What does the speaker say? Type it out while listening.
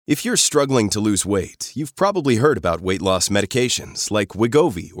If you're struggling to lose weight, you've probably heard about weight loss medications like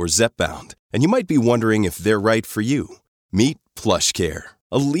Wegovy or Zepbound, and you might be wondering if they're right for you. Meet PlushCare,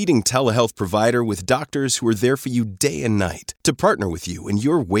 a leading telehealth provider with doctors who are there for you day and night to partner with you in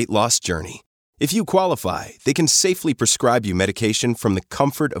your weight loss journey. If you qualify, they can safely prescribe you medication from the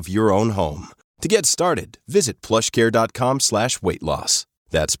comfort of your own home. To get started, visit plushcare.com/weightloss.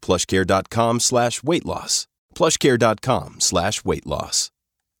 That's plushcare.com/weightloss. plushcare.com/weightloss.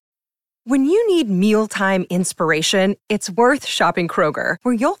 When you need mealtime inspiration, it's worth shopping Kroger,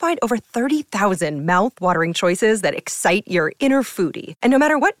 where you'll find over 30,000 mouth-watering choices that excite your inner foodie. And no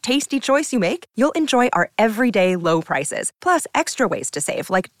matter what tasty choice you make, you'll enjoy our everyday low prices, plus extra ways to save,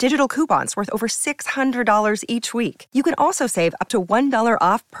 like digital coupons worth over $600 each week. You can also save up to $1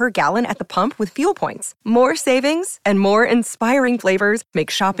 off per gallon at the pump with fuel points. More savings and more inspiring flavors make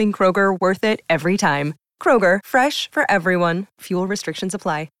shopping Kroger worth it every time. Kroger, fresh for everyone. Fuel restrictions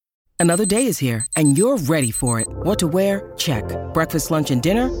apply. Another day is here, and you're ready for it. What to wear? Check. Breakfast, lunch, and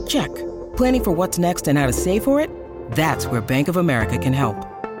dinner? Check. Planning for what's next and how to save for it? That's where Bank of America can help.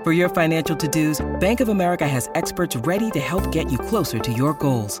 For your financial to-dos, Bank of America has experts ready to help get you closer to your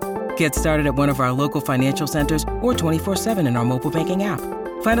goals. Get started at one of our local financial centers or 24/7 in our mobile banking app.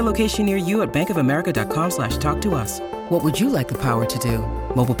 Find a location near you at bankofamerica.com/talktous. What would you like the power to do?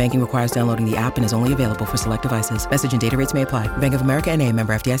 Mobile banking requires downloading the app and is only available for select devices. Message and data rates may apply. Bank of America N.A.,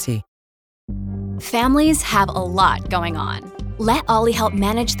 member FDIC. Families have a lot going on. Let Ollie help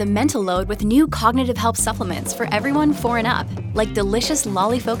manage the mental load with new cognitive help supplements for everyone 4 and up, like delicious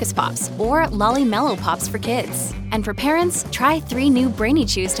Lolly Focus Pops or Lolly Mellow Pops for kids. And for parents, try 3 new Brainy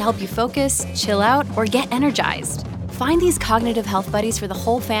Chews to help you focus, chill out, or get energized. Find these cognitive health buddies for the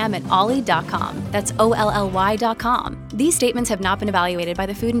whole fam at ollie.com. That's OLLY.com. These statements have not been evaluated by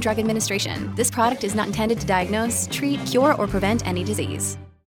the Food and Drug Administration. This product is not intended to diagnose, treat, cure, or prevent any disease.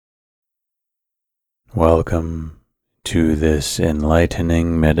 Welcome to this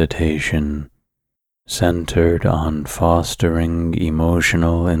enlightening meditation centered on fostering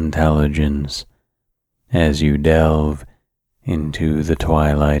emotional intelligence as you delve into the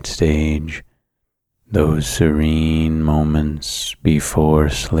twilight stage, those serene moments before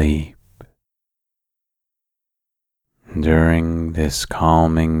sleep. During this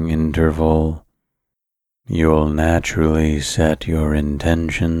calming interval, you'll naturally set your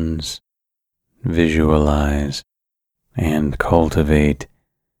intentions, visualize, and cultivate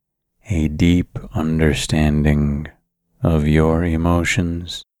a deep understanding of your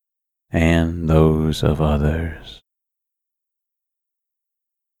emotions and those of others.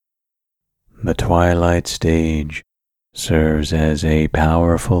 The twilight stage serves as a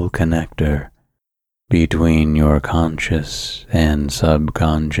powerful connector between your conscious and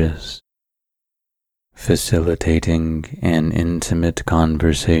subconscious, facilitating an intimate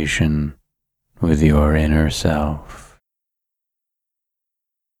conversation with your inner self.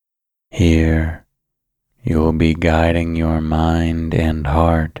 Here, you'll be guiding your mind and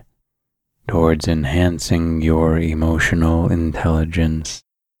heart towards enhancing your emotional intelligence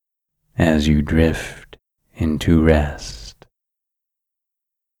as you drift into rest.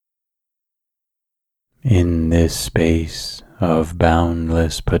 In this space of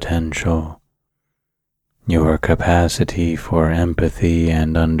boundless potential, your capacity for empathy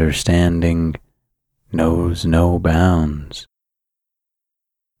and understanding knows no bounds.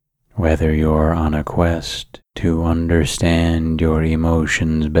 Whether you're on a quest to understand your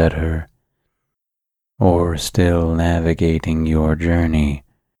emotions better, or still navigating your journey,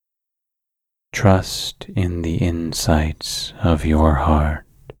 trust in the insights of your heart.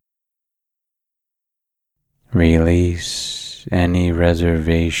 Release any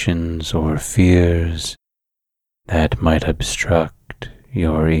reservations or fears that might obstruct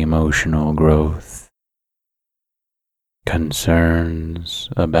your emotional growth. Concerns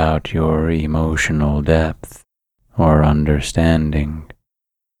about your emotional depth or understanding.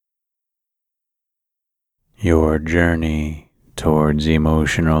 Your journey towards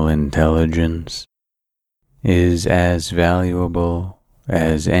emotional intelligence is as valuable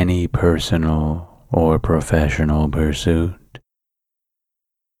as any personal or professional pursuit.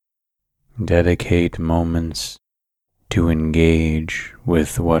 Dedicate moments to engage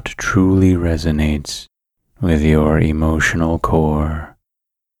with what truly resonates with your emotional core.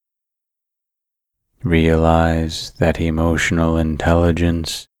 Realize that emotional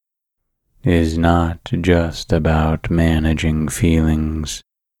intelligence is not just about managing feelings.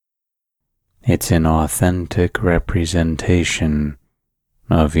 It's an authentic representation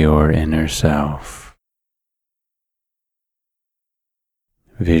of your inner self.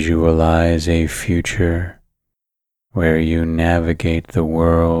 Visualize a future where you navigate the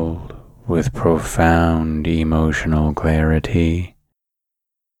world with profound emotional clarity.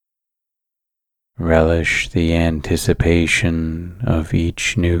 Relish the anticipation of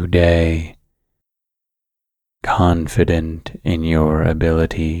each new day, confident in your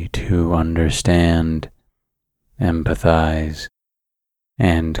ability to understand, empathize,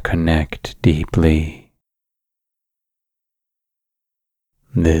 and connect deeply.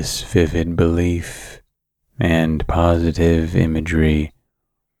 This vivid belief and positive imagery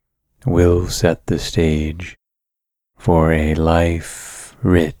will set the stage for a life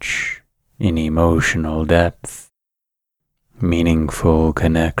rich in emotional depth, meaningful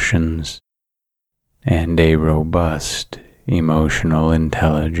connections, and a robust emotional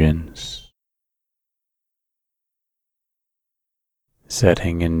intelligence.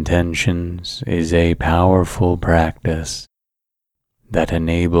 Setting intentions is a powerful practice that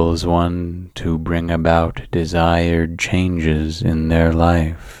enables one to bring about desired changes in their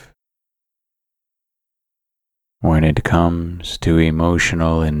life. When it comes to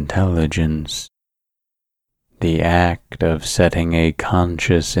emotional intelligence, the act of setting a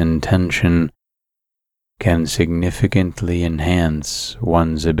conscious intention can significantly enhance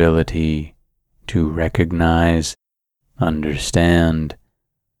one's ability to recognize, understand,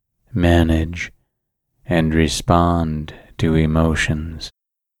 manage, and respond to emotions,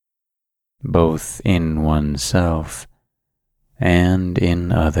 both in oneself and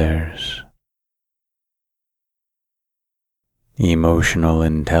in others. Emotional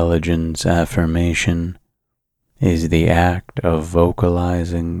intelligence affirmation is the act of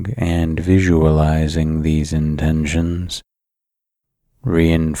vocalizing and visualizing these intentions,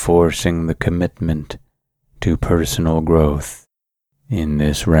 reinforcing the commitment to personal growth in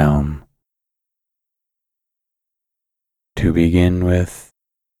this realm. To begin with,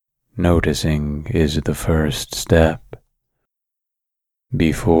 noticing is the first step.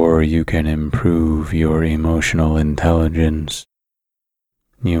 Before you can improve your emotional intelligence,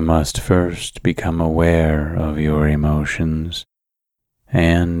 you must first become aware of your emotions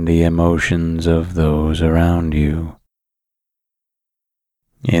and the emotions of those around you.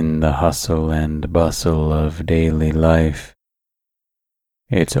 In the hustle and bustle of daily life,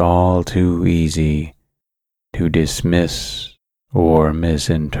 it's all too easy to dismiss or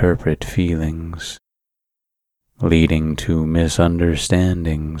misinterpret feelings, leading to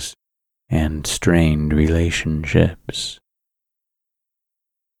misunderstandings and strained relationships.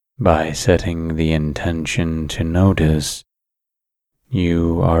 By setting the intention to notice,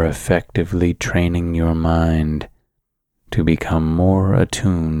 you are effectively training your mind to become more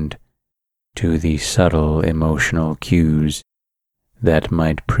attuned to the subtle emotional cues that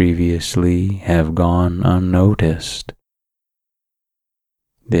might previously have gone unnoticed.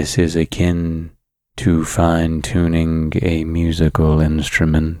 This is akin to fine-tuning a musical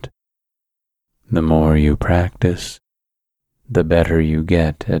instrument. The more you practice, the better you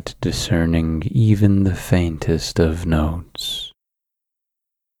get at discerning even the faintest of notes.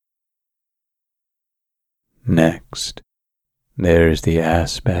 Next, there's the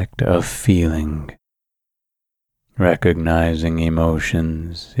aspect of feeling. Recognizing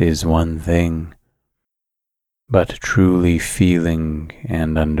emotions is one thing, but truly feeling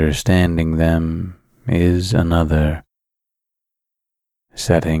and understanding them is another.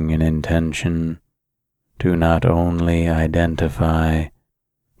 Setting an intention to not only identify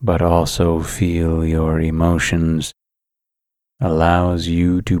but also feel your emotions allows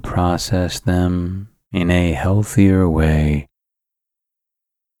you to process them in a healthier way,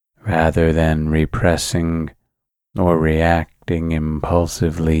 rather than repressing or reacting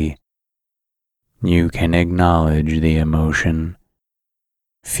impulsively. You can acknowledge the emotion,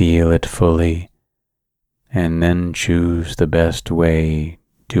 feel it fully, and then choose the best way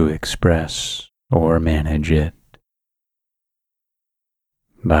to express or manage it.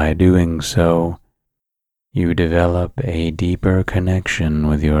 By doing so, you develop a deeper connection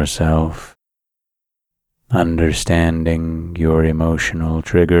with yourself, understanding your emotional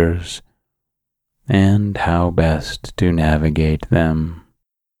triggers and how best to navigate them.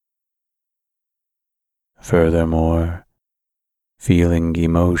 Furthermore, feeling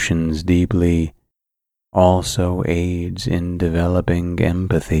emotions deeply also aids in developing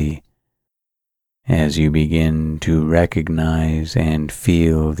empathy, as you begin to recognize and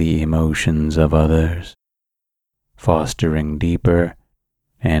feel the emotions of others, fostering deeper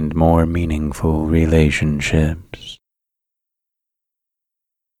and more meaningful relationships.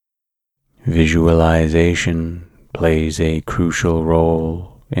 Visualization plays a crucial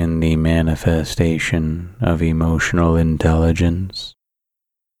role in the manifestation of emotional intelligence.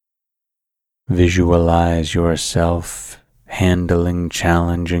 Visualize yourself handling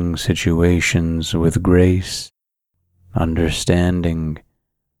challenging situations with grace, understanding,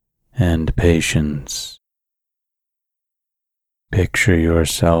 and patience. Picture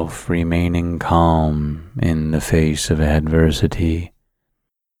yourself remaining calm in the face of adversity,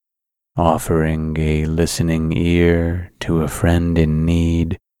 offering a listening ear to a friend in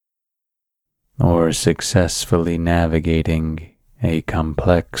need, or successfully navigating a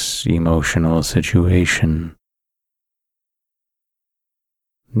complex emotional situation.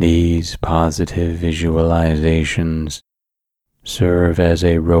 These positive visualizations serve as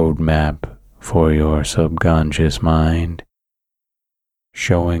a roadmap for your subconscious mind,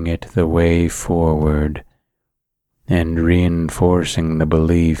 showing it the way forward and reinforcing the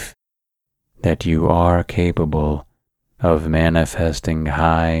belief that you are capable of manifesting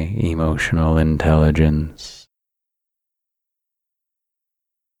high emotional intelligence.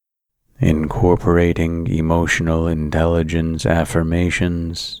 Incorporating emotional intelligence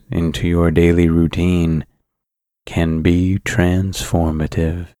affirmations into your daily routine can be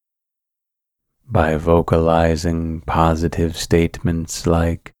transformative. By vocalizing positive statements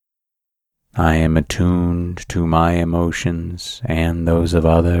like, "I am attuned to my emotions and those of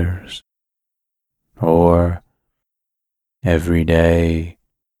others," or "Every day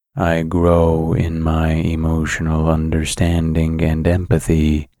I grow in my emotional understanding and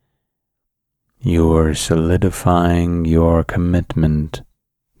empathy," you're solidifying your commitment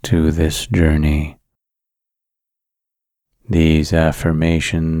to this journey. These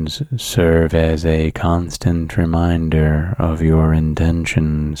affirmations serve as a constant reminder of your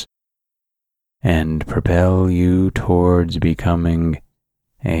intentions and propel you towards becoming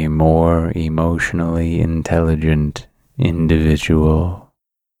a more emotionally intelligent individual.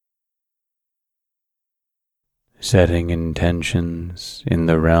 Setting intentions in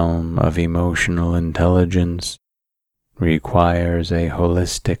the realm of emotional intelligence requires a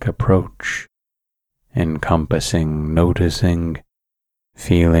holistic approach, encompassing noticing,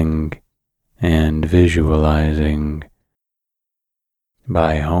 feeling, and visualizing.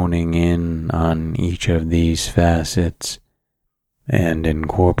 By honing in on each of these facets and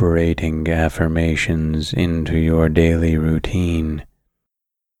incorporating affirmations into your daily routine,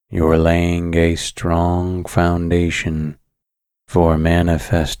 you're laying a strong foundation for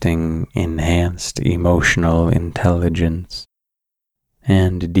manifesting enhanced emotional intelligence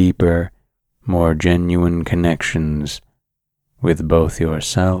and deeper, more genuine connections with both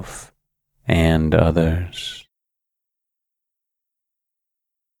yourself and others.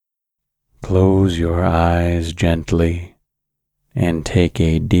 Close your eyes gently and take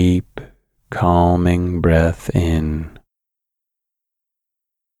a deep, calming breath in.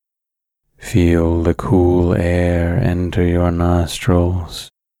 Feel the cool air enter your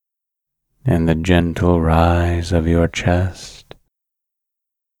nostrils and the gentle rise of your chest.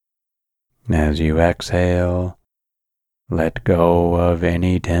 As you exhale, let go of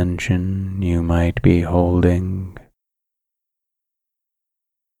any tension you might be holding.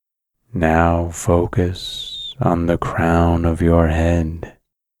 Now focus on the crown of your head.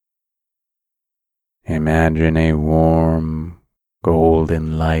 Imagine a warm,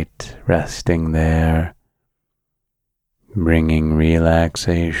 golden light resting there, bringing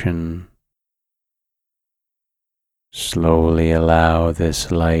relaxation. Slowly allow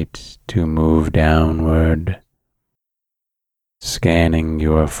this light to move downward, scanning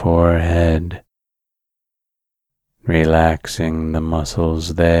your forehead, relaxing the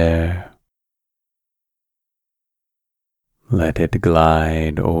muscles there. Let it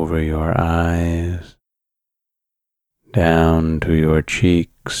glide over your eyes, down to your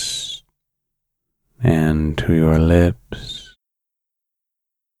cheeks, and to your lips.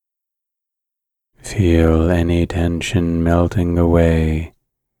 Feel any tension melting away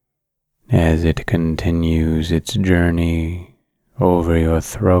as it continues its journey over your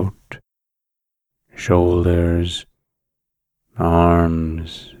throat, shoulders,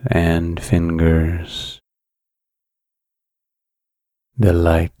 arms, and fingers. The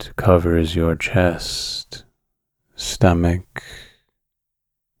light covers your chest, stomach,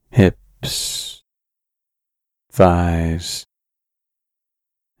 hips, thighs,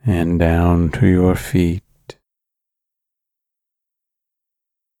 and down to your feet.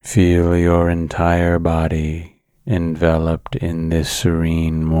 Feel your entire body enveloped in this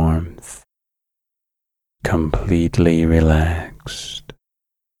serene warmth, completely relaxed.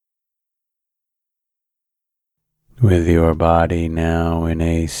 With your body now in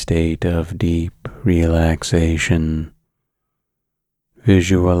a state of deep relaxation,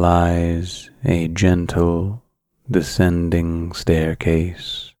 visualize a gentle descending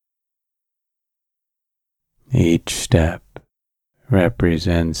staircase. Each step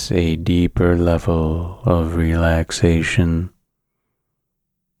represents a deeper level of relaxation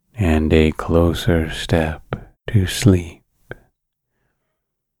and a closer step to sleep.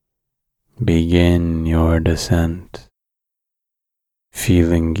 Begin your descent,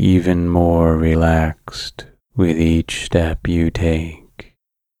 feeling even more relaxed with each step you take.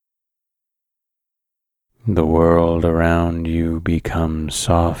 The world around you becomes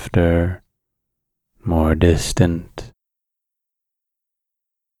softer, more distant.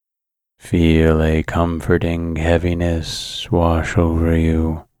 Feel a comforting heaviness wash over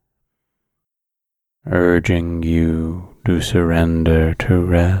you, urging you to surrender to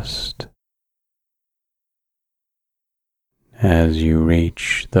rest. As you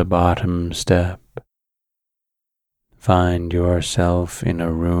reach the bottom step, find yourself in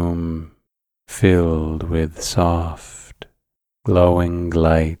a room filled with soft, glowing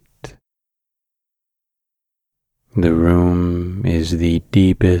light. The room is the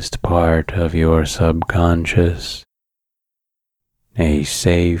deepest part of your subconscious, a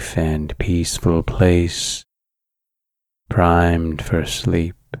safe and peaceful place, primed for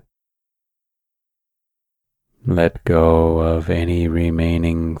sleep. Let go of any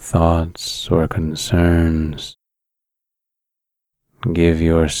remaining thoughts or concerns. Give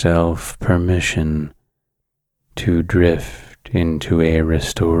yourself permission to drift into a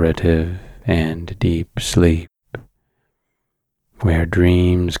restorative and deep sleep, where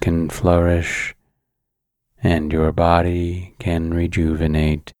dreams can flourish and your body can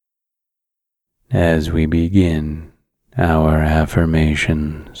rejuvenate. As we begin our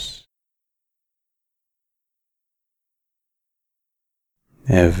affirmations.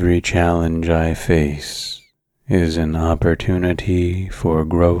 Every challenge I face is an opportunity for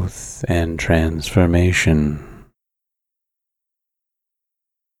growth and transformation.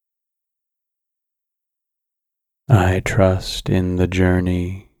 I trust in the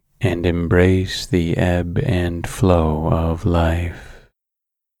journey and embrace the ebb and flow of life.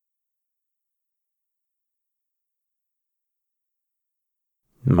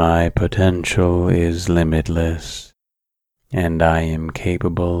 My potential is limitless, and I am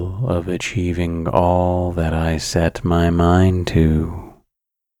capable of achieving all that I set my mind to.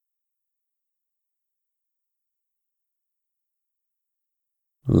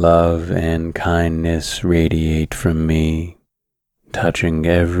 Love and kindness radiate from me, touching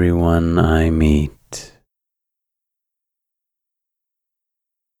everyone I meet.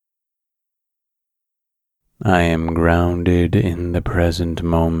 I am grounded in the present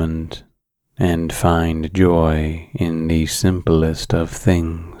moment and find joy in the simplest of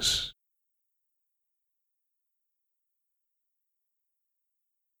things.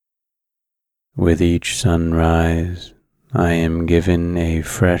 With each sunrise, I am given a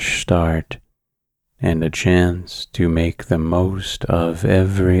fresh start and a chance to make the most of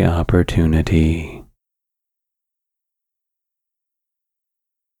every opportunity.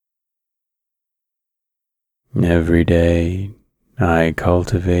 Every day, I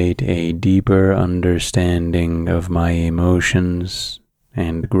cultivate a deeper understanding of my emotions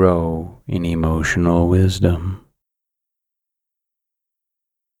and grow in emotional wisdom.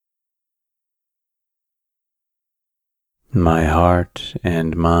 My heart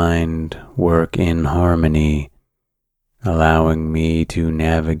and mind work in harmony, allowing me to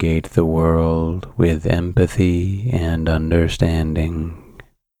navigate the world with empathy and understanding.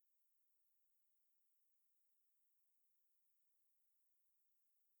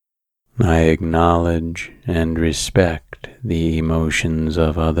 I acknowledge and respect the emotions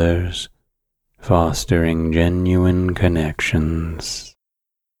of others, fostering genuine connections.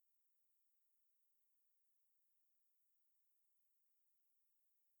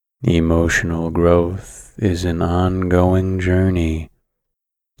 Emotional growth is an ongoing journey,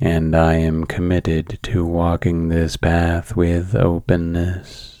 and I am committed to walking this path with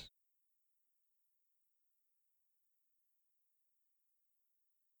openness.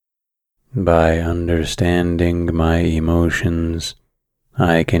 By understanding my emotions,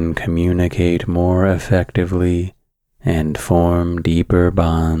 I can communicate more effectively and form deeper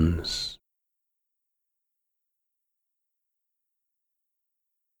bonds.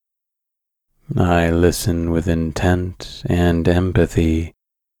 I listen with intent and empathy,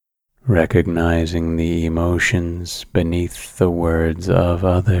 recognizing the emotions beneath the words of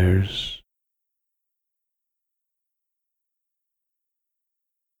others.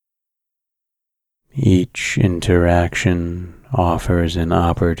 Each interaction offers an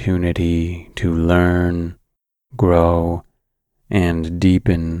opportunity to learn, grow, and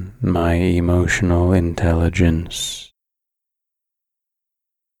deepen my emotional intelligence.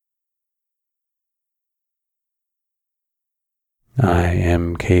 I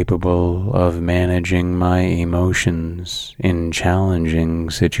am capable of managing my emotions in challenging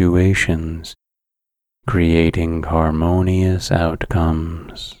situations, creating harmonious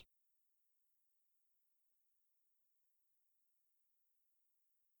outcomes.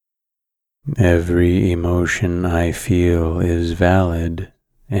 Every emotion I feel is valid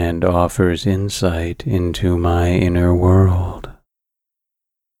and offers insight into my inner world.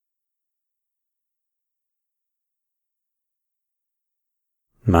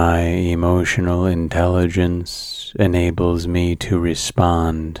 My emotional intelligence enables me to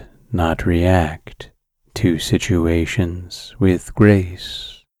respond, not react, to situations with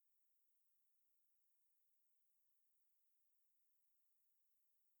grace.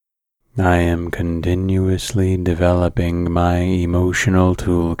 I am continuously developing my emotional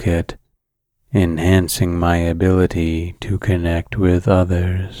toolkit, enhancing my ability to connect with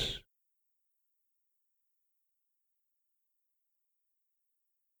others.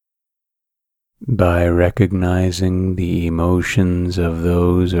 By recognizing the emotions of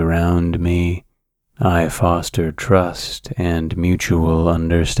those around me, I foster trust and mutual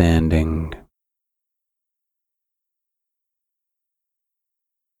understanding.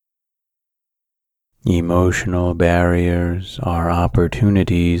 Emotional barriers are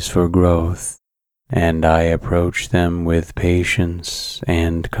opportunities for growth, and I approach them with patience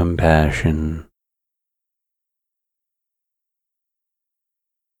and compassion.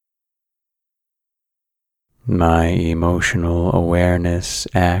 My emotional awareness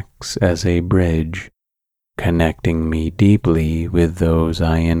acts as a bridge, connecting me deeply with those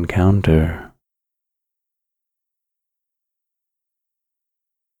I encounter.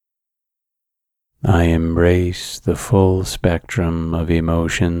 I embrace the full spectrum of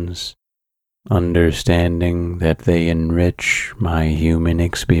emotions, understanding that they enrich my human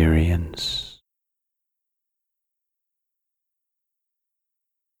experience.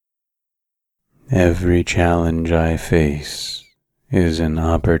 Every challenge I face is an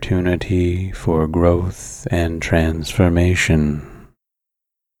opportunity for growth and transformation.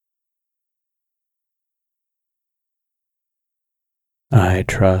 I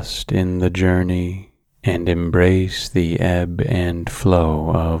trust in the journey and embrace the ebb and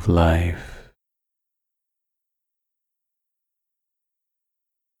flow of life.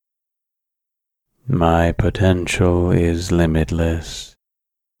 My potential is limitless,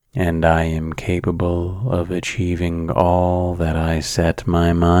 and I am capable of achieving all that I set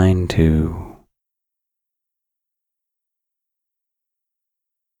my mind to.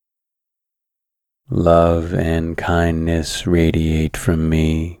 Love and kindness radiate from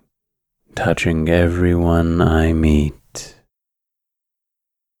me, touching everyone I meet.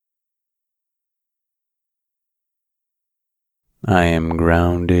 I am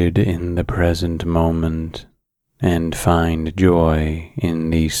grounded in the present moment and find joy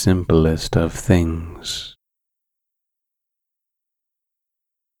in the simplest of things.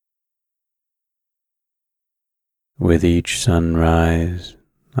 With each sunrise,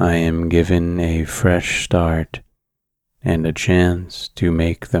 I am given a fresh start and a chance to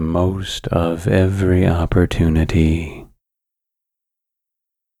make the most of every opportunity.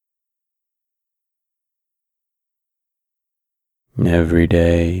 Every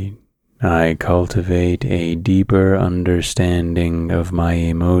day, I cultivate a deeper understanding of my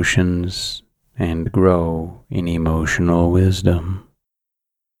emotions and grow in emotional wisdom.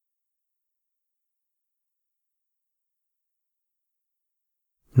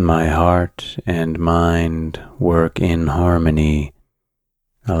 My heart and mind work in harmony,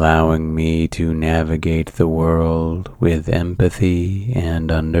 allowing me to navigate the world with empathy and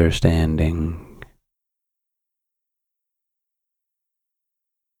understanding.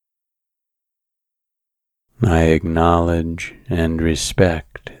 I acknowledge and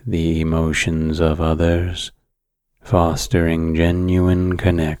respect the emotions of others, fostering genuine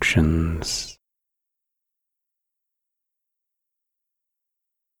connections.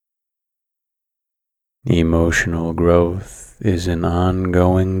 Emotional growth is an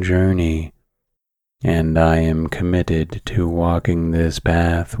ongoing journey, and I am committed to walking this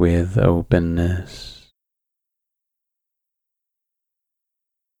path with openness.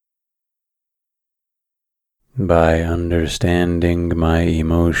 By understanding my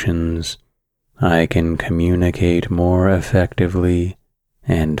emotions, I can communicate more effectively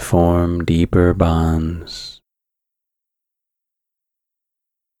and form deeper bonds.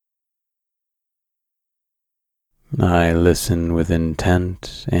 I listen with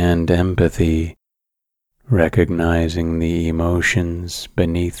intent and empathy, recognizing the emotions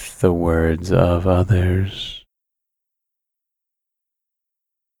beneath the words of others.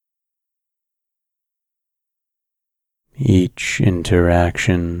 Each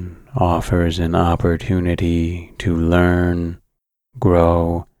interaction offers an opportunity to learn,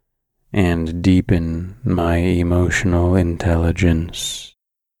 grow, and deepen my emotional intelligence.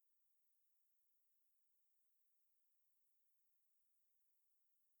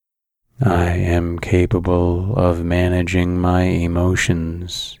 I am capable of managing my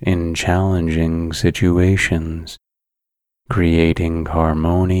emotions in challenging situations, creating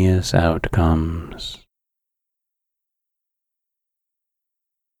harmonious outcomes.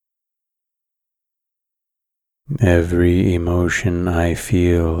 Every emotion I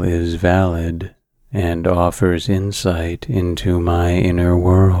feel is valid and offers insight into my inner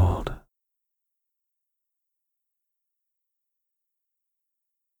world.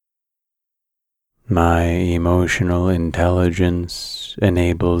 My emotional intelligence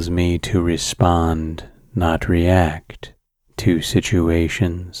enables me to respond, not react, to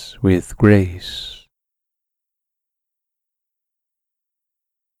situations with grace.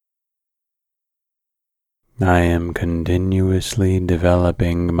 I am continuously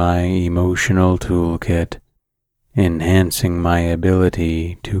developing my emotional toolkit, enhancing my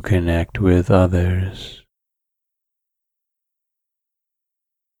ability to connect with others.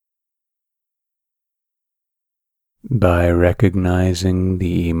 By recognizing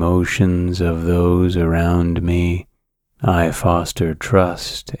the emotions of those around me, I foster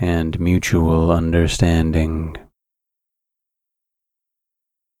trust and mutual understanding.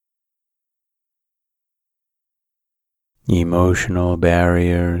 Emotional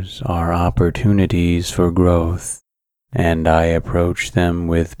barriers are opportunities for growth, and I approach them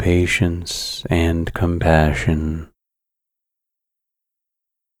with patience and compassion.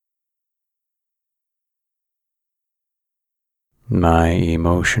 My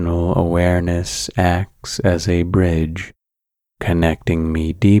emotional awareness acts as a bridge, connecting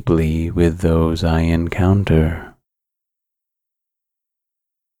me deeply with those I encounter.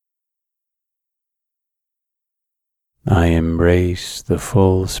 I embrace the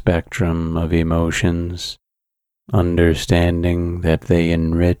full spectrum of emotions, understanding that they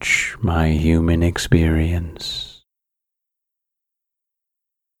enrich my human experience.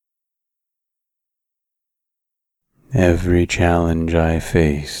 Every challenge I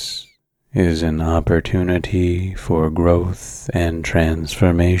face is an opportunity for growth and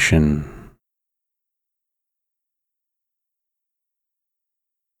transformation.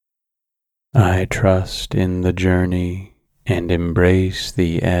 I trust in the journey and embrace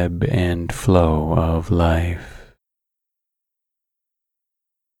the ebb and flow of life.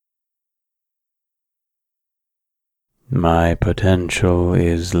 My potential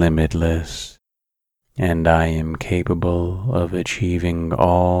is limitless, and I am capable of achieving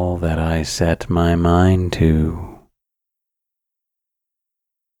all that I set my mind to.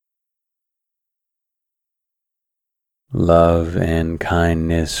 Love and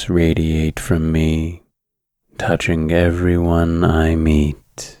kindness radiate from me, touching everyone I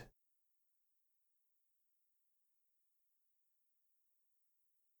meet.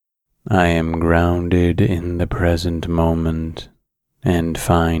 I am grounded in the present moment and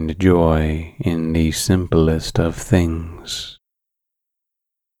find joy in the simplest of things.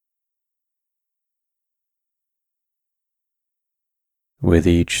 With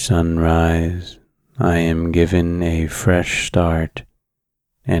each sunrise, I am given a fresh start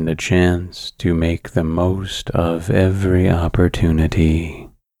and a chance to make the most of every opportunity.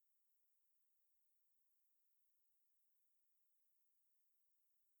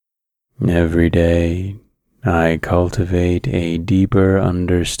 Every day, I cultivate a deeper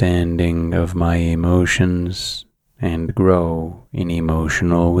understanding of my emotions and grow in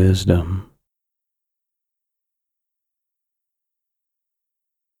emotional wisdom.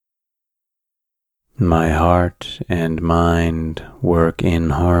 My heart and mind work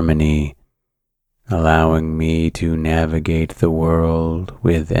in harmony, allowing me to navigate the world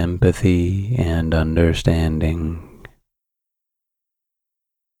with empathy and understanding.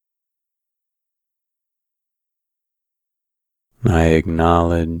 I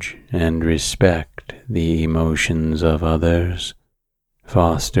acknowledge and respect the emotions of others,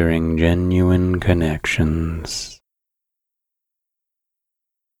 fostering genuine connections.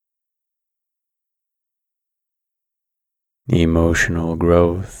 Emotional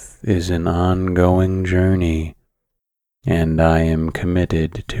growth is an ongoing journey, and I am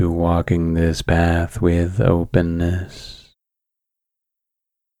committed to walking this path with openness.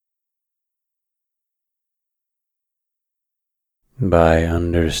 By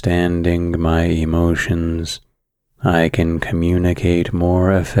understanding my emotions, I can communicate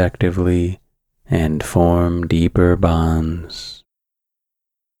more effectively and form deeper bonds.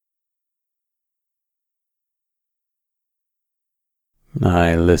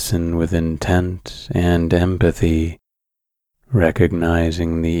 I listen with intent and empathy,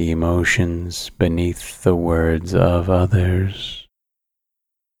 recognizing the emotions beneath the words of others.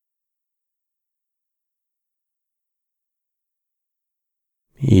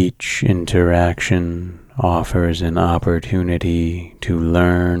 Each interaction offers an opportunity to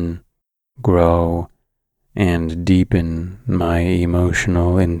learn, grow, and deepen my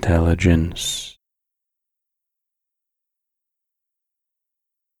emotional intelligence.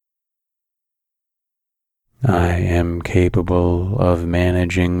 I am capable of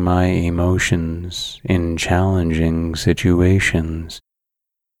managing my emotions in challenging situations,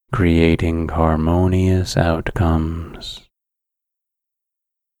 creating harmonious outcomes.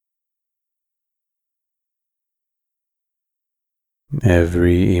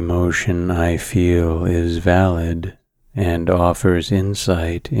 Every emotion I feel is valid and offers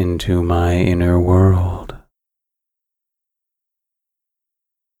insight into my inner world.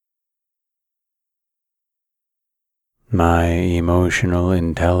 My emotional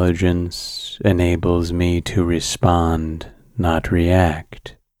intelligence enables me to respond, not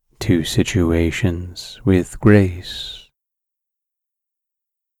react, to situations with grace.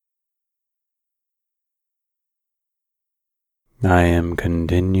 I am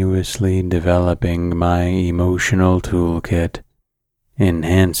continuously developing my emotional toolkit,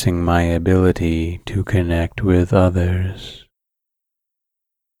 enhancing my ability to connect with others.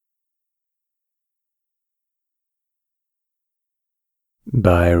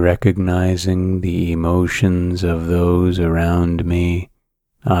 By recognizing the emotions of those around me,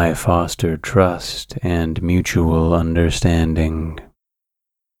 I foster trust and mutual understanding.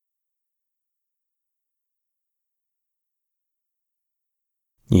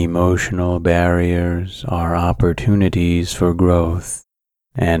 Emotional barriers are opportunities for growth,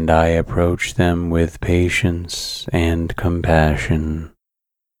 and I approach them with patience and compassion.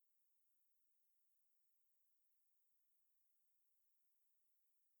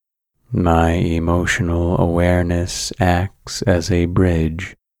 My emotional awareness acts as a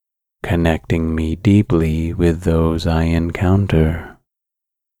bridge, connecting me deeply with those I encounter.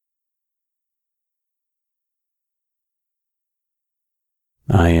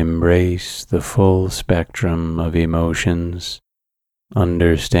 I embrace the full spectrum of emotions,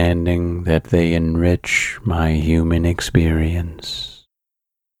 understanding that they enrich my human experience.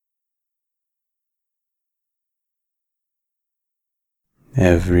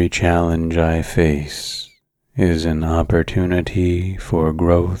 Every challenge I face is an opportunity for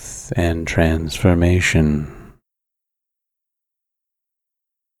growth and transformation.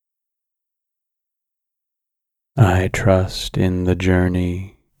 I trust in the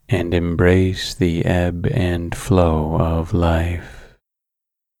journey and embrace the ebb and flow of life.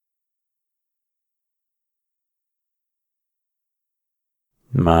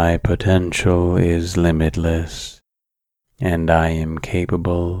 My potential is limitless, and I am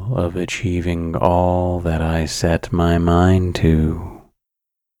capable of achieving all that I set my mind to.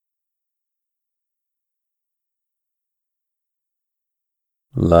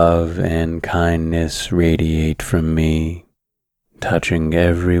 Love and kindness radiate from me, touching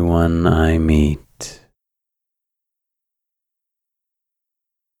everyone I meet.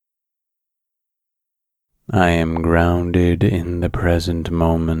 I am grounded in the present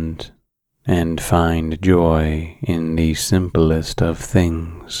moment and find joy in the simplest of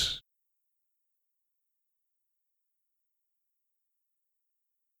things.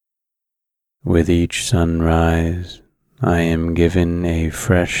 With each sunrise, I am given a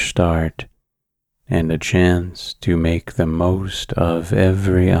fresh start and a chance to make the most of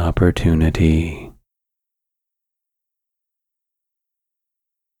every opportunity.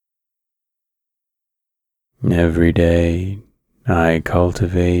 Every day, I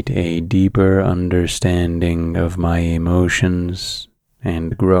cultivate a deeper understanding of my emotions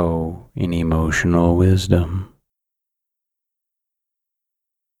and grow in emotional wisdom.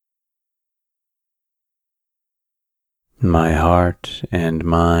 My heart and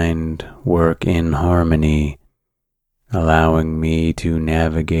mind work in harmony, allowing me to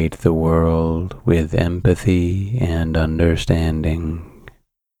navigate the world with empathy and understanding.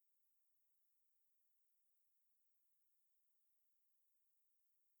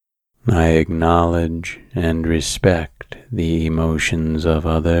 I acknowledge and respect the emotions of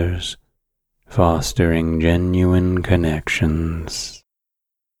others, fostering genuine connections.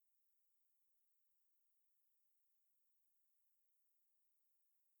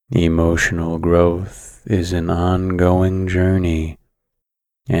 Emotional growth is an ongoing journey,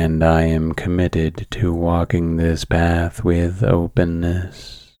 and I am committed to walking this path with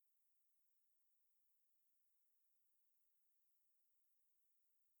openness.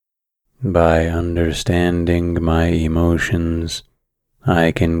 By understanding my emotions,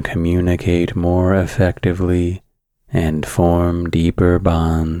 I can communicate more effectively and form deeper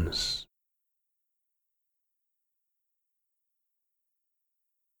bonds.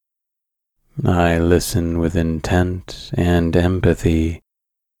 I listen with intent and empathy,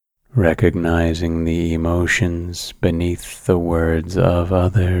 recognizing the emotions beneath the words of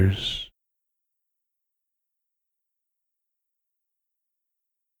others.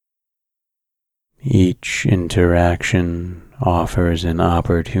 Each interaction offers an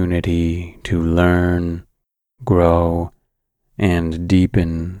opportunity to learn, grow, and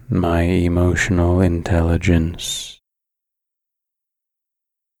deepen my emotional intelligence.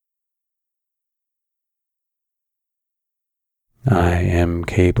 I am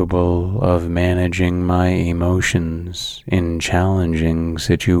capable of managing my emotions in challenging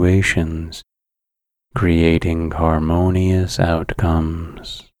situations, creating harmonious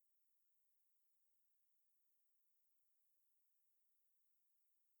outcomes.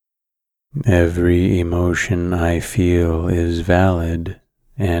 Every emotion I feel is valid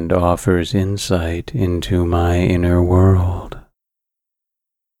and offers insight into my inner world.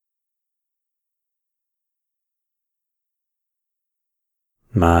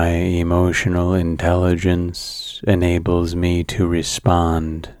 My emotional intelligence enables me to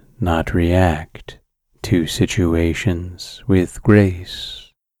respond, not react, to situations with grace.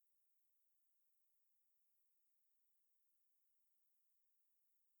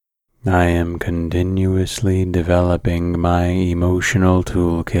 I am continuously developing my emotional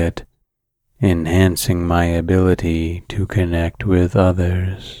toolkit, enhancing my ability to connect with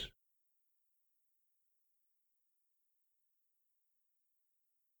others.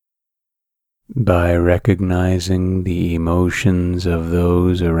 By recognizing the emotions of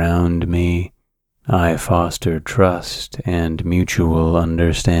those around me, I foster trust and mutual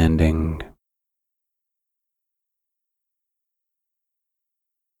understanding.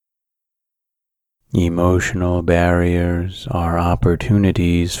 Emotional barriers are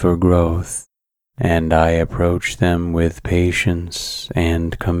opportunities for growth, and I approach them with patience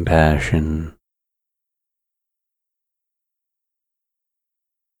and compassion.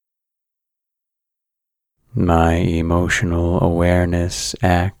 My emotional awareness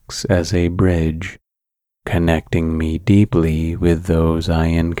acts as a bridge, connecting me deeply with those I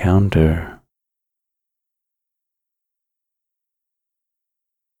encounter.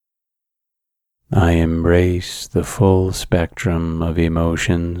 I embrace the full spectrum of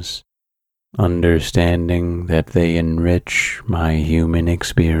emotions, understanding that they enrich my human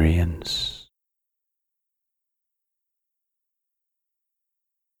experience.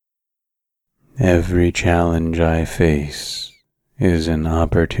 Every challenge I face is an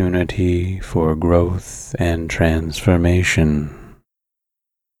opportunity for growth and transformation.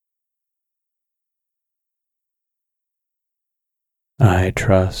 I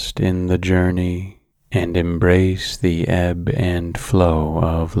trust in the journey and embrace the ebb and flow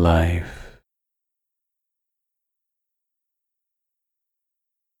of life.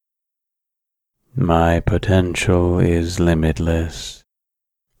 My potential is limitless,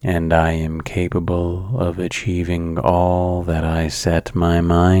 and I am capable of achieving all that I set my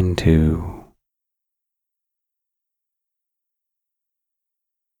mind to.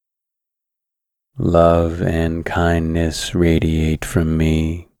 Love and kindness radiate from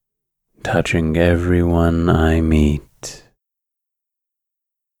me, touching everyone I meet.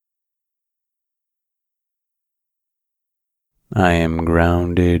 I am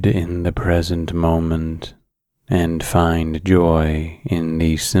grounded in the present moment and find joy in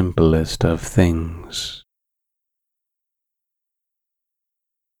the simplest of things.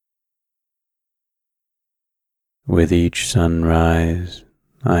 With each sunrise,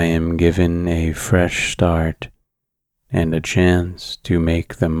 I am given a fresh start and a chance to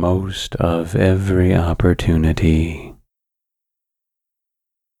make the most of every opportunity.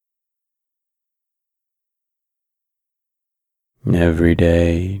 Every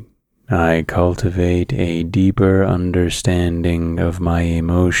day, I cultivate a deeper understanding of my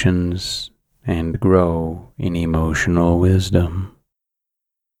emotions and grow in emotional wisdom.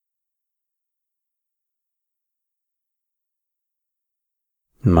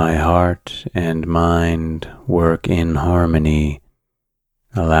 My heart and mind work in harmony,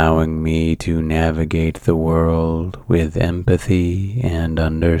 allowing me to navigate the world with empathy and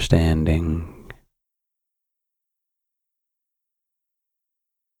understanding.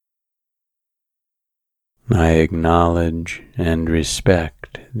 I acknowledge and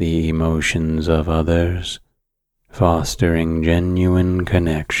respect the emotions of others, fostering genuine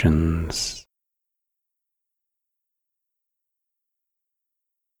connections.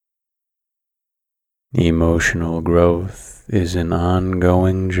 Emotional growth is an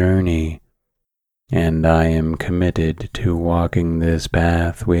ongoing journey, and I am committed to walking this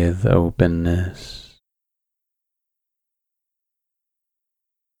path with openness.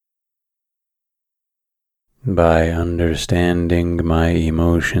 By understanding my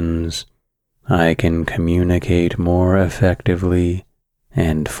emotions, I can communicate more effectively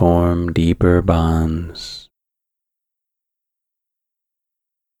and form deeper bonds.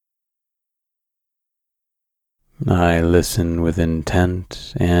 I listen with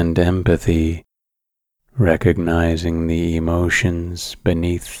intent and empathy, recognizing the emotions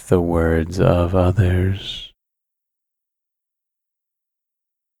beneath the words of others.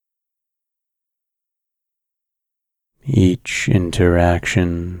 Each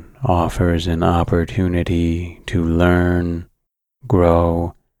interaction offers an opportunity to learn,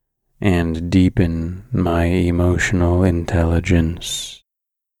 grow, and deepen my emotional intelligence.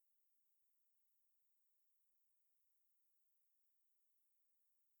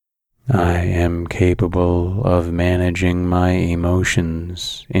 I am capable of managing my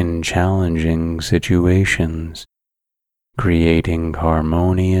emotions in challenging situations, creating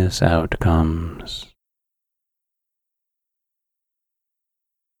harmonious outcomes.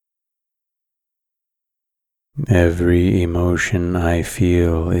 Every emotion I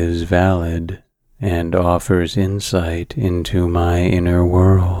feel is valid and offers insight into my inner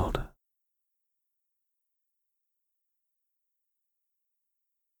world.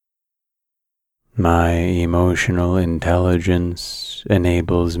 My emotional intelligence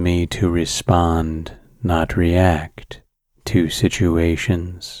enables me to respond, not react, to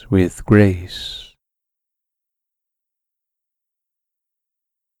situations with grace.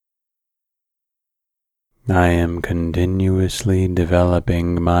 I am continuously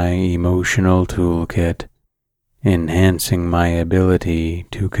developing my emotional toolkit, enhancing my ability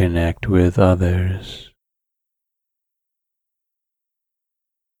to connect with others.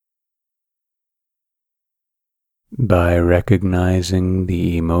 By recognizing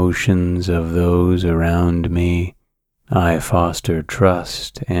the emotions of those around me, I foster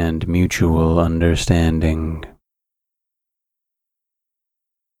trust and mutual understanding.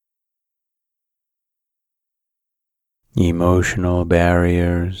 Emotional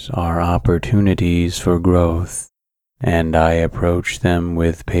barriers are opportunities for growth, and I approach them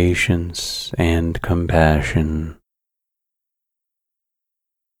with patience and compassion.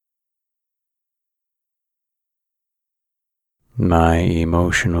 My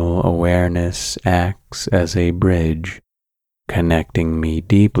emotional awareness acts as a bridge, connecting me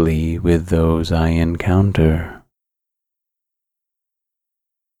deeply with those I encounter.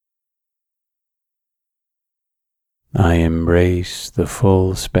 I embrace the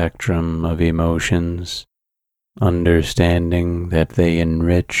full spectrum of emotions, understanding that they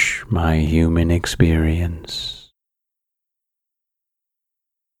enrich my human experience.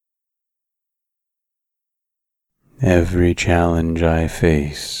 Every challenge I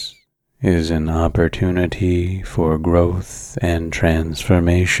face is an opportunity for growth and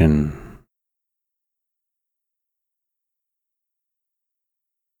transformation.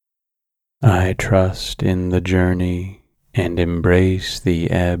 I trust in the journey and embrace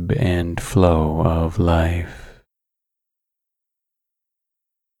the ebb and flow of life.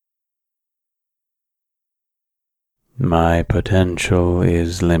 My potential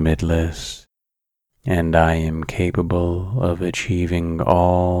is limitless, and I am capable of achieving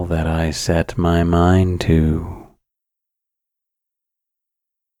all that I set my mind to.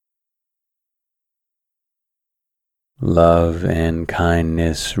 Love and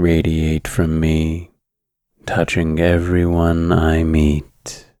kindness radiate from me, touching everyone I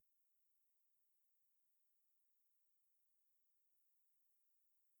meet.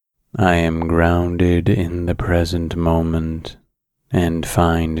 I am grounded in the present moment and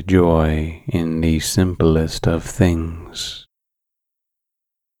find joy in the simplest of things.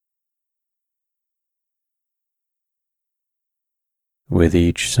 With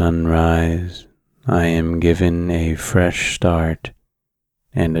each sunrise, I am given a fresh start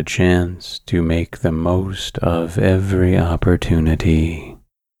and a chance to make the most of every opportunity.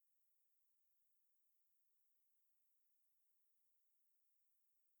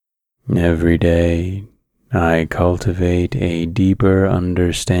 Every day, I cultivate a deeper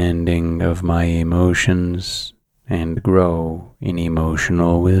understanding of my emotions and grow in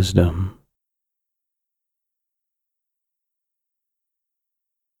emotional wisdom.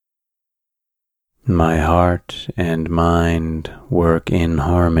 My heart and mind work in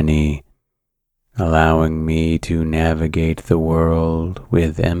harmony, allowing me to navigate the world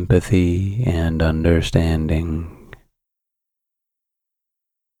with empathy and understanding.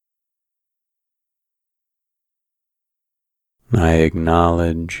 I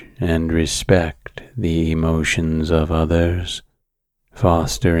acknowledge and respect the emotions of others,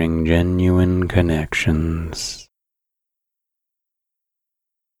 fostering genuine connections.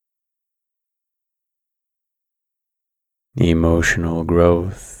 Emotional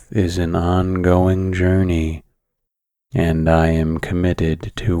growth is an ongoing journey, and I am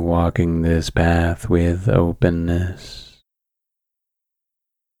committed to walking this path with openness.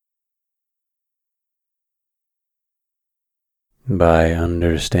 By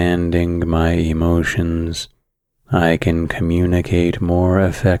understanding my emotions, I can communicate more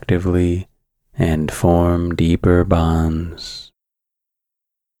effectively and form deeper bonds.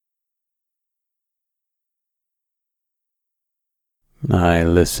 I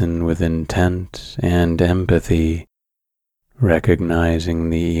listen with intent and empathy, recognizing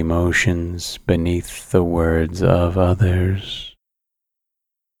the emotions beneath the words of others.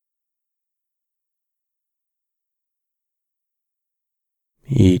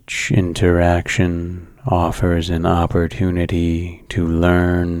 Each interaction offers an opportunity to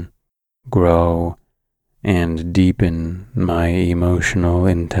learn, grow, and deepen my emotional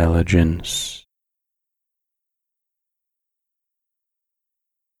intelligence.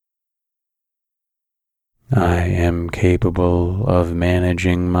 I am capable of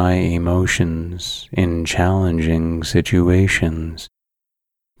managing my emotions in challenging situations,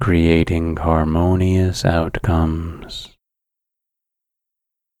 creating harmonious outcomes.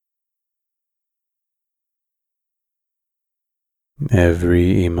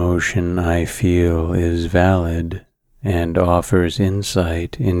 Every emotion I feel is valid and offers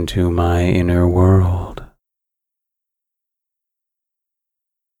insight into my inner world.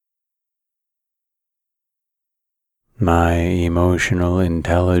 My emotional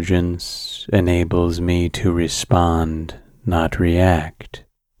intelligence enables me to respond, not react,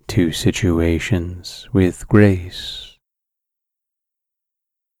 to situations with grace.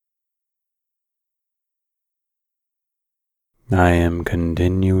 I am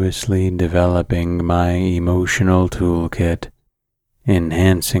continuously developing my emotional toolkit,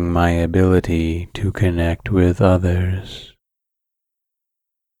 enhancing my ability to connect with others.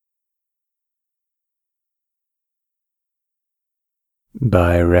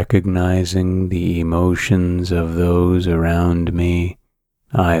 By recognizing the emotions of those around me,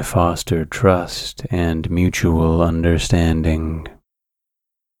 I foster trust and mutual understanding.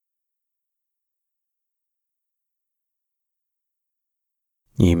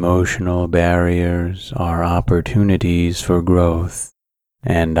 Emotional barriers are opportunities for growth,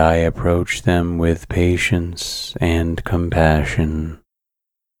 and I approach them with patience and compassion.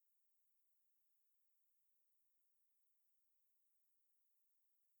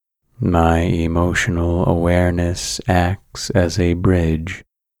 My emotional awareness acts as a bridge,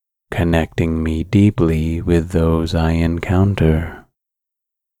 connecting me deeply with those I encounter.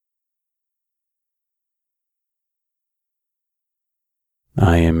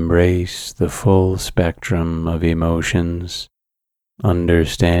 I embrace the full spectrum of emotions,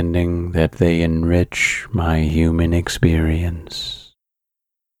 understanding that they enrich my human experience.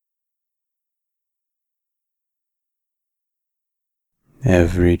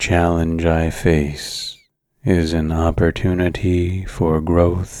 Every challenge I face is an opportunity for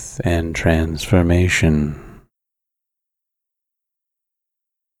growth and transformation.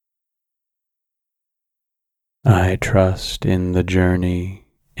 I trust in the journey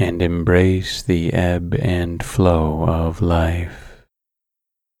and embrace the ebb and flow of life.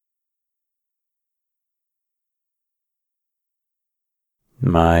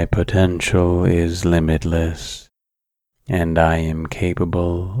 My potential is limitless, and I am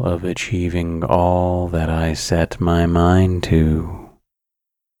capable of achieving all that I set my mind to.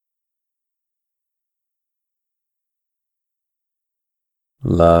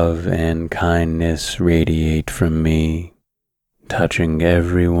 Love and kindness radiate from me, touching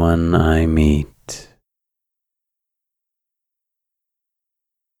everyone I meet.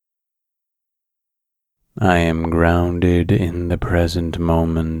 I am grounded in the present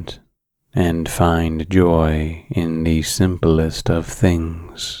moment and find joy in the simplest of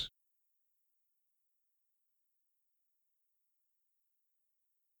things.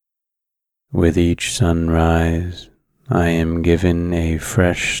 With each sunrise, I am given a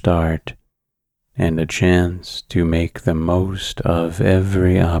fresh start and a chance to make the most of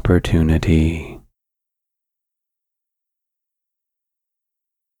every opportunity.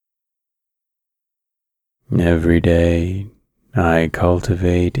 Every day, I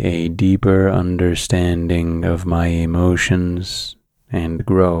cultivate a deeper understanding of my emotions and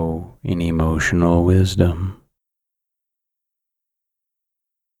grow in emotional wisdom.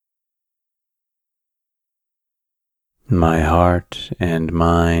 My heart and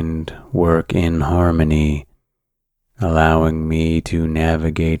mind work in harmony, allowing me to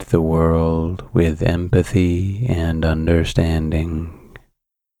navigate the world with empathy and understanding.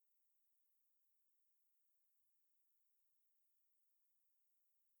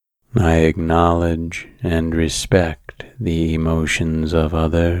 I acknowledge and respect the emotions of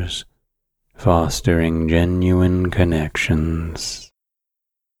others, fostering genuine connections.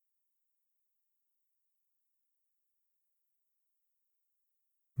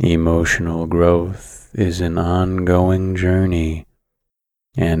 Emotional growth is an ongoing journey,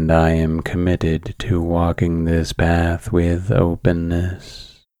 and I am committed to walking this path with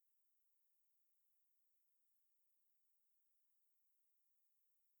openness.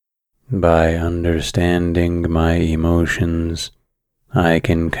 By understanding my emotions, I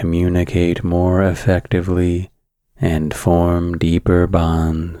can communicate more effectively and form deeper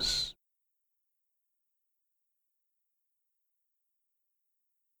bonds.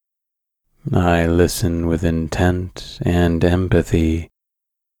 I listen with intent and empathy,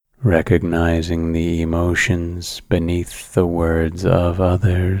 recognizing the emotions beneath the words of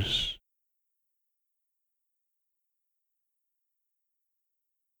others.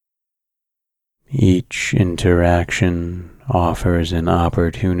 Each interaction offers an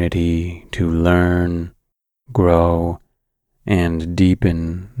opportunity to learn, grow, and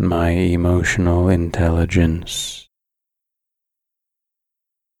deepen my emotional intelligence.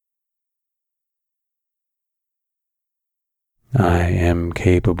 I am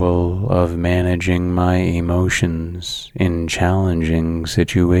capable of managing my emotions in challenging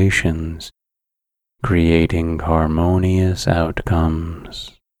situations, creating harmonious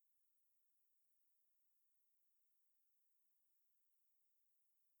outcomes.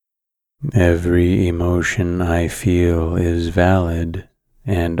 Every emotion I feel is valid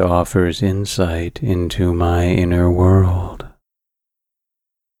and offers insight into my inner world.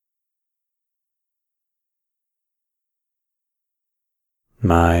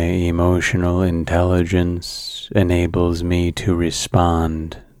 My emotional intelligence enables me to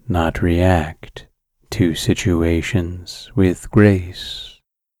respond, not react, to situations with grace.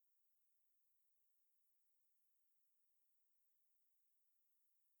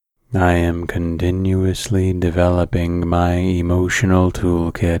 I am continuously developing my emotional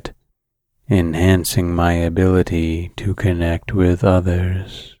toolkit, enhancing my ability to connect with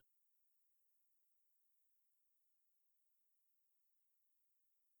others.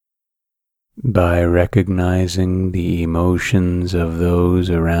 By recognizing the emotions of those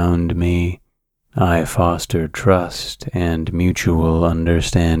around me, I foster trust and mutual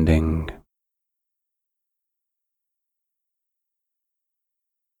understanding.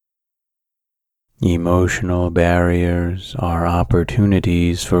 Emotional barriers are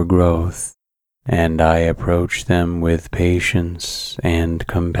opportunities for growth, and I approach them with patience and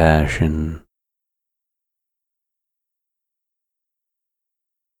compassion.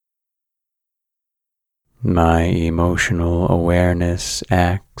 My emotional awareness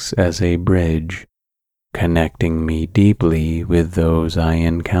acts as a bridge, connecting me deeply with those I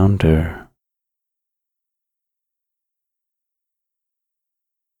encounter.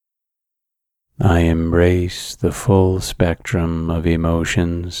 I embrace the full spectrum of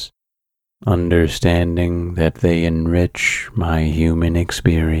emotions, understanding that they enrich my human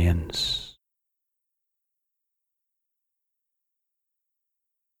experience.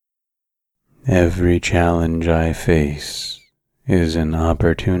 Every challenge I face is an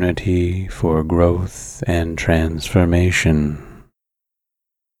opportunity for growth and transformation.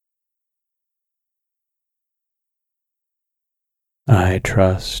 I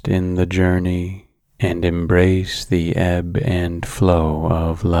trust in the journey and embrace the ebb and flow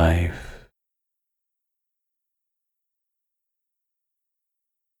of life.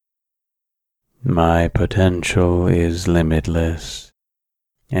 My potential is limitless,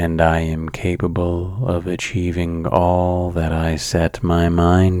 and I am capable of achieving all that I set my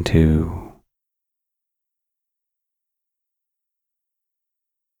mind to.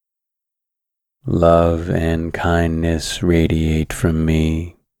 Love and kindness radiate from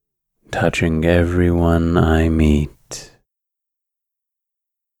me, touching everyone I meet.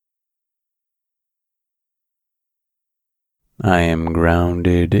 I am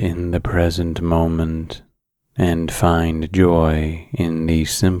grounded in the present moment and find joy in the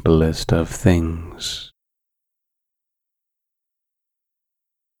simplest of things.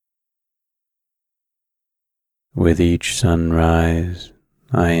 With each sunrise,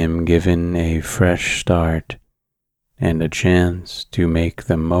 I am given a fresh start and a chance to make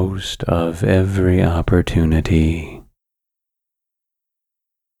the most of every opportunity.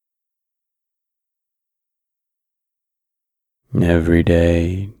 Every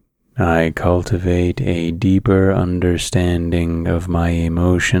day, I cultivate a deeper understanding of my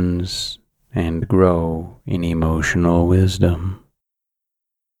emotions and grow in emotional wisdom.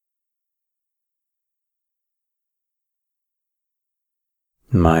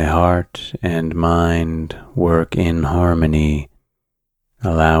 My heart and mind work in harmony,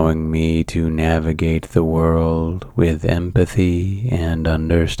 allowing me to navigate the world with empathy and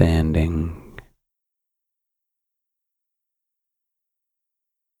understanding.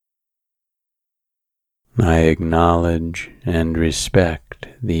 I acknowledge and respect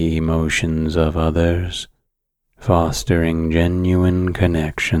the emotions of others, fostering genuine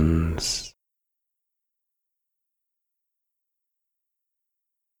connections.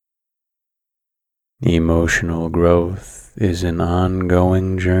 Emotional growth is an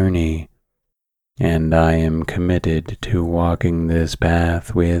ongoing journey, and I am committed to walking this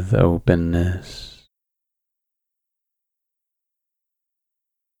path with openness.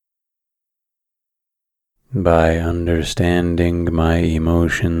 By understanding my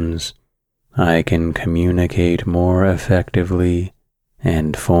emotions, I can communicate more effectively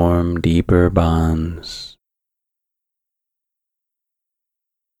and form deeper bonds.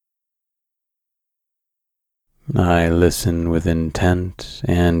 I listen with intent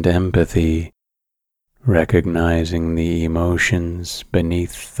and empathy, recognizing the emotions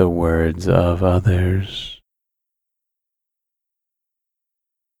beneath the words of others.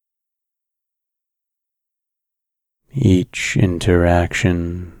 Each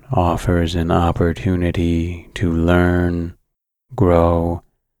interaction offers an opportunity to learn, grow,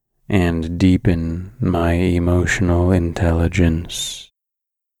 and deepen my emotional intelligence.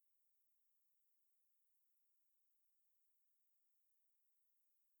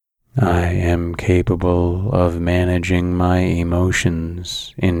 I am capable of managing my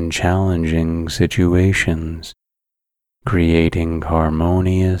emotions in challenging situations, creating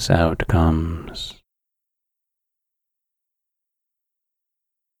harmonious outcomes.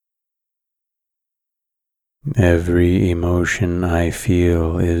 Every emotion I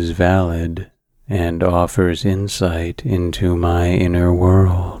feel is valid and offers insight into my inner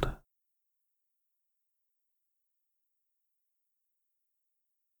world.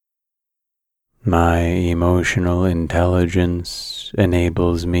 My emotional intelligence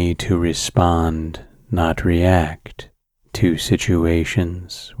enables me to respond, not react, to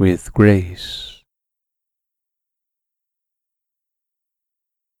situations with grace.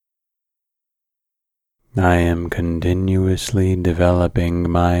 I am continuously developing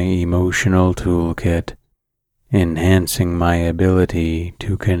my emotional toolkit, enhancing my ability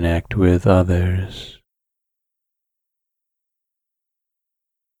to connect with others.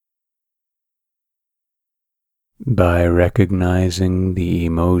 By recognizing the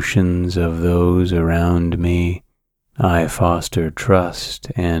emotions of those around me, I foster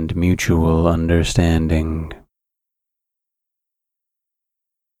trust and mutual understanding.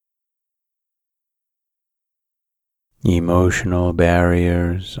 Emotional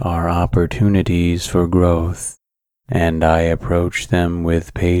barriers are opportunities for growth, and I approach them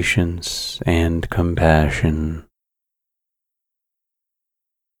with patience and compassion.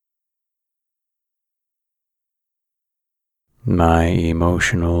 My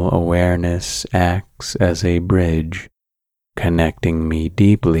emotional awareness acts as a bridge, connecting me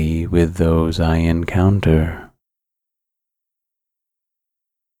deeply with those I encounter.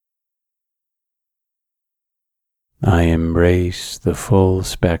 I embrace the full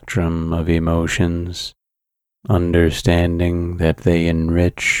spectrum of emotions, understanding that they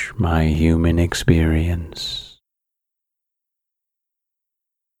enrich my human experience.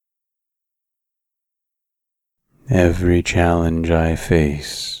 Every challenge I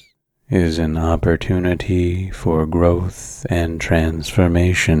face is an opportunity for growth and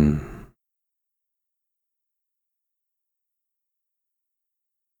transformation.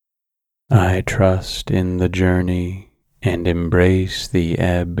 I trust in the journey and embrace the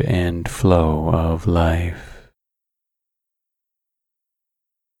ebb and flow of life.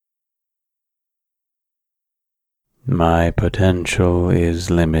 My potential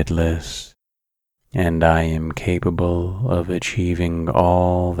is limitless, and I am capable of achieving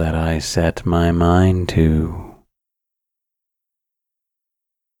all that I set my mind to.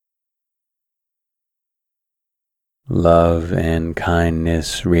 Love and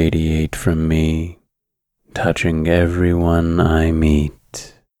kindness radiate from me, touching everyone I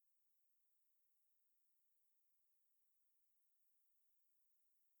meet.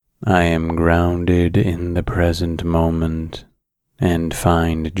 I am grounded in the present moment and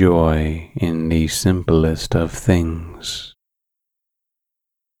find joy in the simplest of things.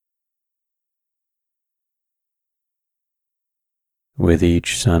 With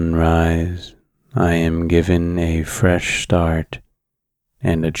each sunrise, I am given a fresh start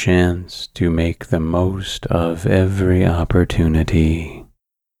and a chance to make the most of every opportunity.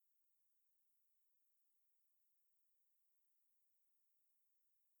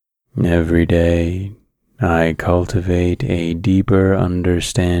 Every day, I cultivate a deeper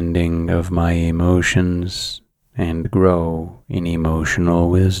understanding of my emotions and grow in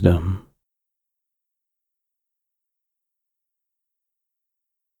emotional wisdom.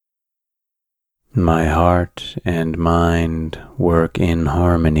 My heart and mind work in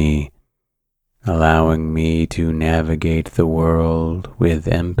harmony, allowing me to navigate the world with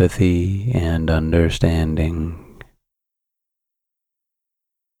empathy and understanding.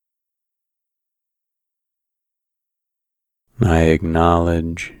 I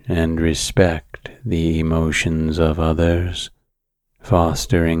acknowledge and respect the emotions of others,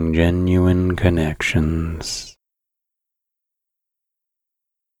 fostering genuine connections.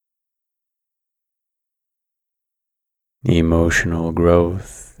 Emotional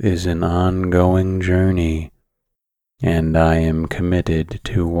growth is an ongoing journey, and I am committed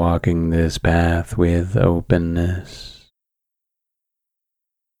to walking this path with openness.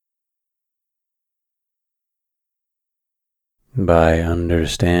 By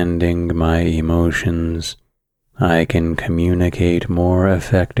understanding my emotions, I can communicate more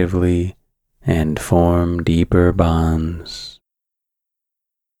effectively and form deeper bonds.